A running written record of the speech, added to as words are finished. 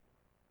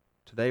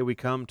Today we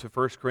come to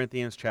 1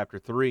 Corinthians chapter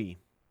 3.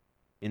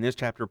 In this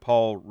chapter,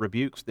 Paul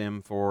rebukes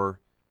them for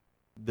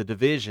the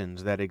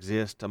divisions that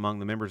exist among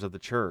the members of the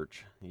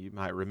church. You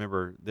might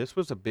remember this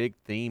was a big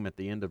theme at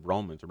the end of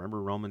Romans.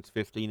 Remember Romans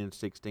 15 and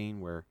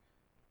 16 where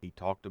he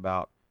talked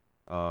about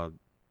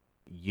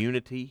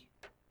unity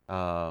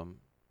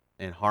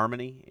and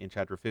harmony in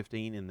chapter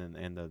 15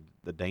 and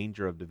the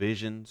danger of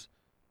divisions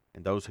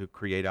and those who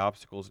create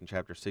obstacles in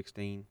chapter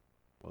 16.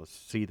 We'll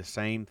see the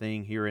same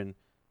thing here in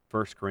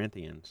 1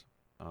 Corinthians.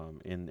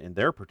 In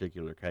their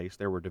particular case,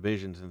 there were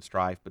divisions and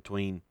strife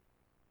between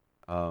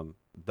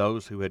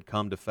those who had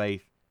come to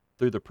faith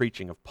through the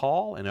preaching of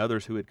Paul and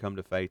others who had come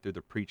to faith through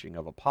the preaching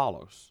of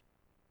Apollos.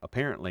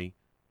 Apparently,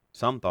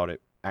 some thought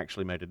it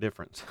actually made a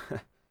difference.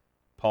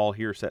 Paul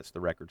here sets the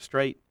record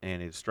straight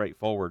and is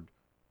straightforward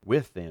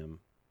with them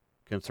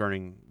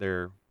concerning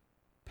their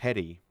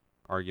petty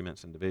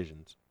arguments and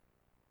divisions.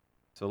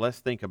 So let's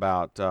think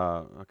about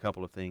a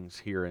couple of things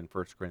here in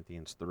 1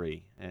 Corinthians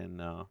 3.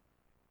 And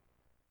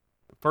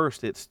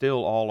first, it's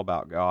still all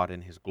about God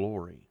and His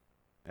glory.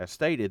 As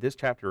stated, this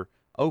chapter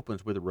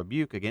opens with a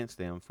rebuke against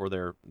them for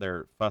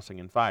their fussing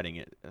and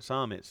fighting.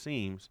 Some, it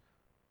seems,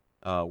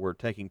 were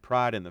taking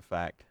pride in the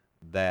fact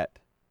that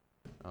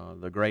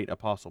the great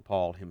Apostle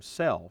Paul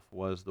himself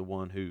was the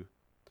one who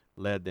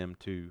led them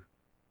to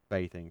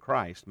faith in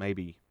Christ.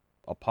 Maybe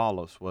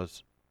Apollos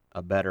was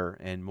a better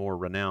and more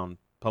renowned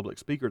public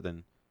speaker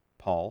than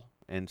Paul,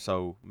 and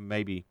so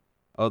maybe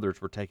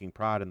others were taking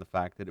pride in the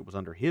fact that it was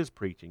under his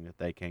preaching that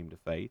they came to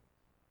faith.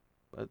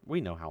 But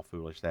we know how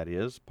foolish that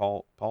is.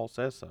 Paul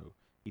says so.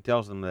 He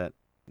tells them that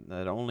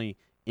only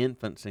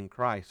infants in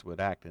Christ would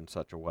act in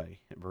such a way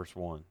in verse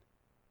 1.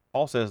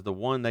 Paul says the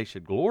one they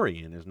should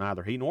glory in is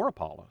neither he nor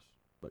Apollos,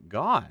 but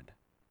God.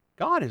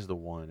 God is the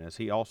one, as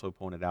he also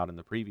pointed out in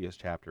the previous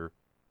chapter,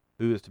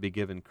 who is to be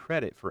given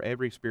credit for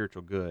every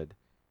spiritual good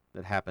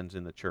that happens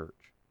in the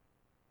church.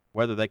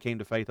 Whether they came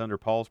to faith under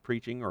Paul's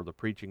preaching or the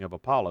preaching of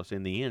Apollos,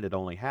 in the end it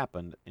only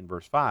happened, in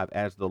verse 5,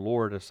 as the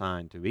Lord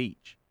assigned to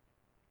each.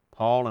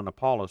 Paul and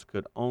Apollos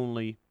could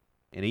only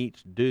and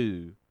each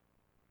do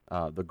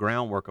the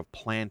groundwork of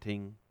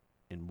planting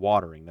and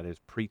watering, that is,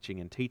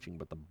 preaching and teaching.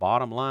 But the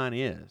bottom line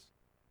is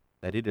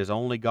that it is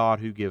only God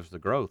who gives the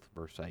growth,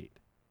 verse 8.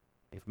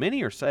 If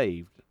many are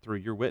saved through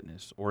your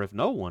witness, or if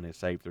no one is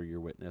saved through your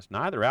witness,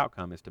 neither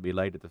outcome is to be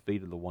laid at the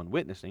feet of the one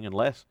witnessing,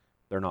 unless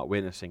they're not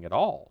witnessing at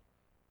all.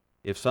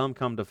 If some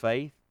come to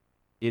faith,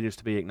 it is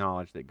to be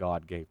acknowledged that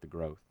God gave the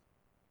growth.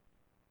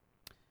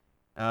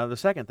 The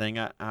second thing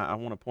I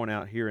want to point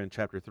out here in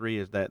chapter 3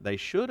 is that they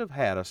should have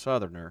had a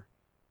Southerner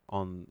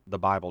on the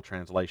Bible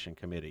Translation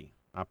Committee.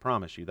 I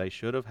promise you, they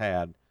should have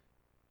had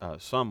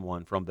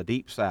someone from the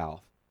Deep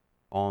South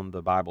on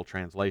the Bible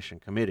Translation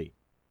Committee.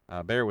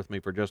 Bear with me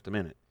for just a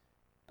minute.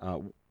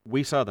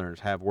 We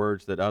Southerners have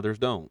words that others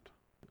don't,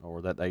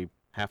 or that they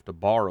have to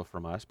borrow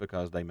from us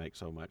because they make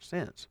so much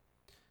sense.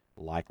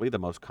 Likely the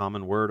most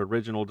common word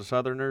original to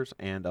Southerners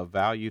and of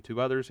value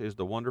to others is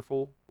the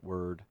wonderful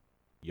word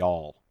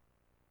y'all.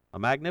 A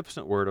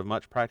magnificent word of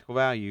much practical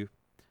value.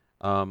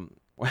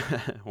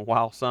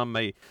 While some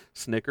may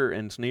snicker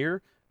and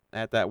sneer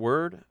at that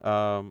word,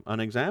 an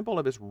example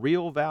of its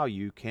real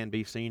value can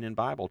be seen in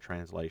Bible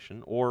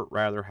translation, or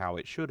rather how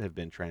it should have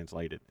been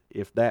translated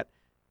if they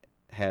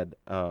had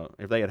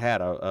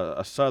had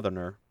a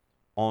Southerner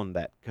on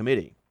that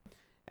committee.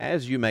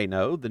 As you may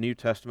know, the New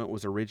Testament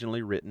was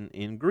originally written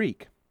in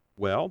Greek.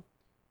 Well,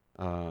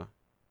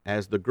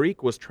 as the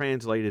Greek was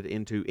translated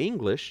into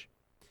English,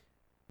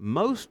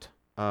 most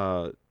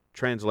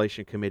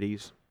translation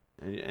committees,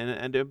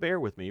 and bear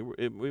with me,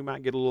 we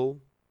might get a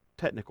little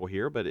technical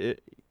here, but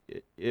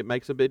it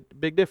makes a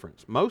big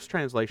difference. Most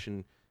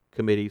translation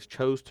committees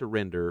chose to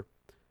render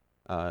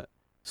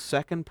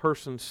second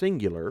person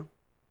singular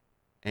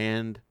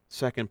and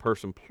second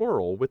person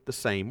plural with the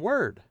same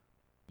word,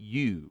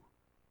 you.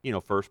 You know,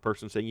 first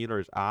person singular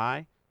is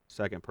I,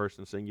 second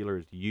person singular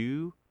is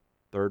you,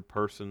 third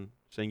person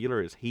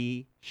singular is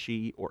he,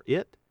 she, or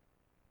it.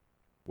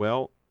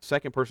 Well,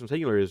 second person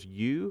singular is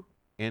you,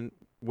 and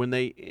when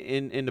they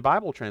in the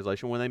Bible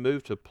translation, when they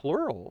moved to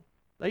plural,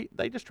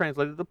 they just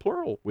translated the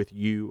plural with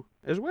you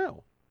as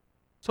well.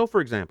 So,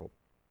 for example,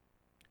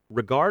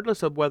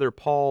 regardless of whether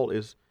Paul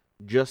is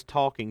just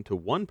talking to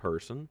one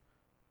person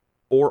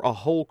or a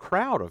whole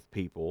crowd of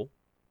people,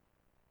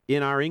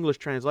 in our English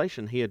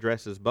translation, he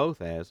addresses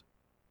both as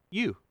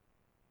you.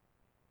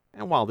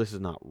 And while this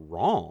is not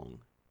wrong,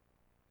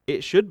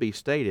 it should be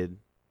stated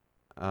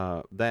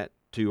that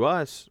to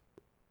us,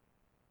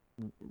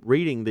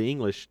 reading the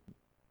English,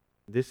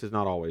 this is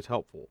not always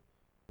helpful.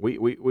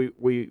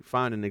 We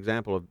find an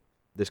example of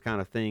this kind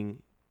of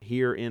thing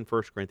here in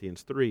 1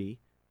 Corinthians 3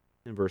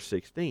 in verse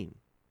 16.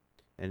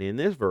 And in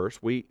this verse,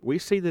 we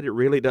see that it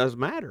really does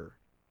matter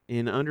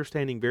in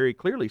understanding very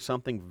clearly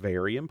something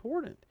very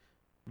important.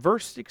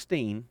 Verse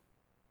 16,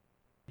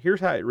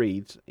 here's how it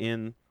reads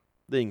in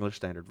the English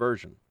Standard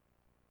Version.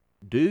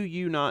 Do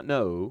you not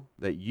know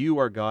that you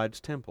are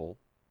God's temple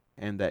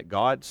and that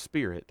God's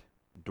Spirit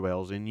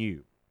dwells in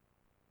you?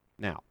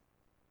 Now,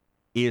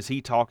 Is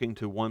he talking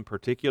to one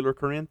particular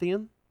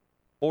Corinthian,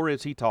 or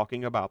is he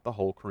talking about the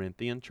whole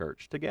Corinthian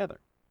church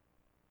together?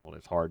 Well,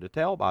 it's hard to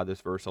tell by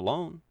this verse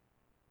alone.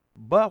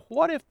 But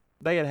what if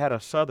they had had a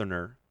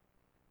Southerner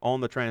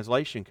on the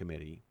translation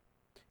committee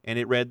and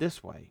it read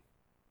this way?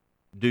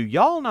 Do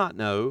y'all not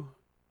know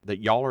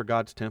that y'all are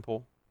God's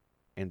temple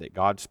and that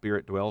God's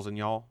Spirit dwells in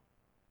y'all?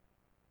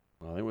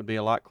 Well, it would be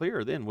a lot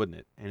clearer then, wouldn't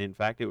it? And in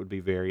fact, it would be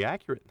very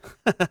accurate.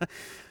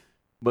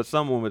 But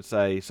someone would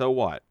say, so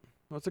what?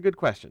 Well, it's a good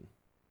question.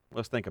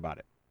 Let's think about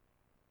it.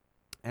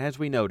 As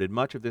we noted,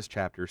 much of this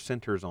chapter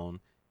centers on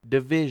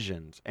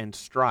divisions and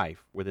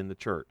strife within the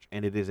church.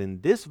 And it is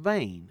in this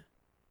vein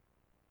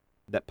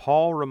that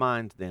Paul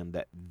reminds them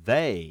that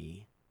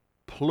they,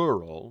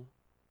 plural,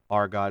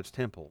 are God's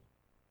temple,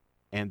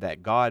 and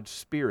that God's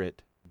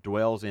Spirit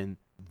dwells in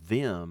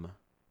them,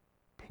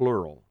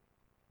 plural.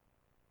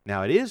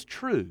 Now, it is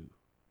true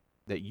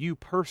that you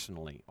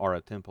personally are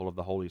a temple of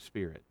the Holy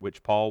Spirit,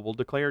 which Paul will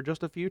declare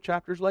just a few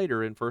chapters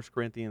later in 1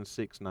 Corinthians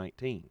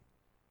 6:19.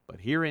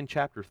 But here in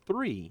chapter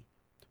 3,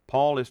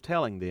 Paul is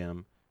telling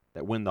them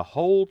that when the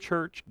whole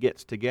church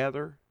gets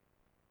together,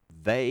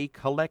 they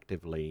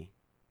collectively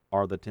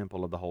are the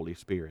temple of the Holy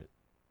Spirit.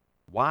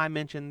 Why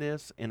mention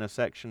this in a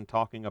section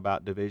talking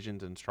about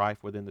divisions and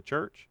strife within the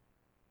church?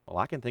 Well,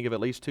 I can think of at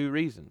least two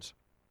reasons.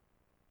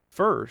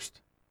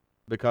 First,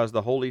 because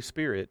the Holy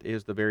Spirit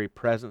is the very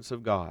presence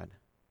of God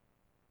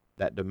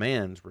that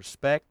demands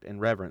respect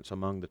and reverence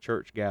among the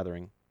church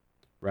gathering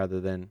rather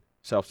than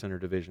self-centered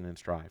division and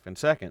strife. And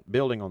second,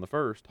 building on the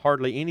first,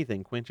 hardly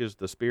anything quenches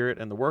the Spirit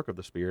and the work of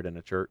the Spirit in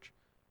a church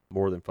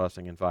more than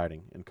fussing and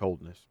fighting and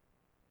coldness.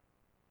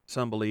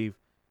 Some believe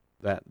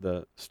that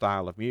the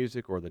style of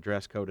music or the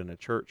dress code in a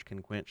church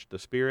can quench the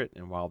Spirit,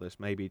 and while this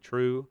may be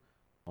true,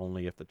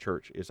 only if the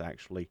church is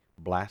actually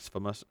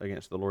blasphemous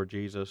against the Lord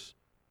Jesus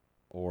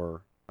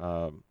or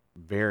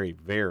very,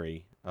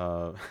 very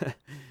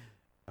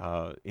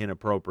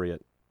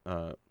inappropriate,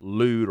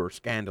 lewd or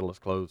scandalous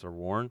clothes are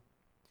worn.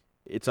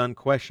 It's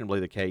unquestionably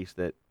the case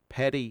that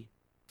petty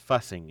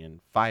fussing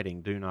and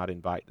fighting do not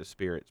invite the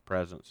Spirit's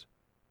presence,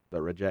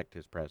 but reject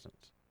His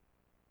presence.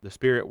 The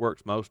Spirit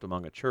works most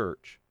among a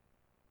church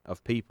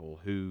of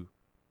people who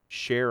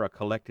share a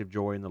collective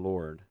joy in the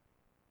Lord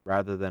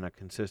rather than a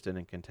consistent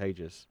and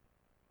contagious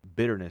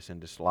bitterness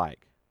and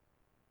dislike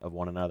of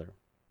one another.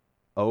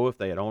 Oh, if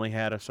they had only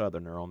had a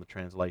Southerner on the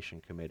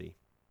translation committee,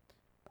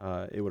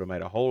 it would have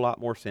made a whole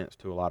lot more sense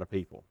to a lot of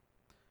people.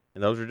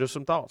 And those are just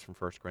some thoughts from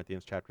 1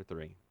 Corinthians chapter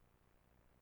 3.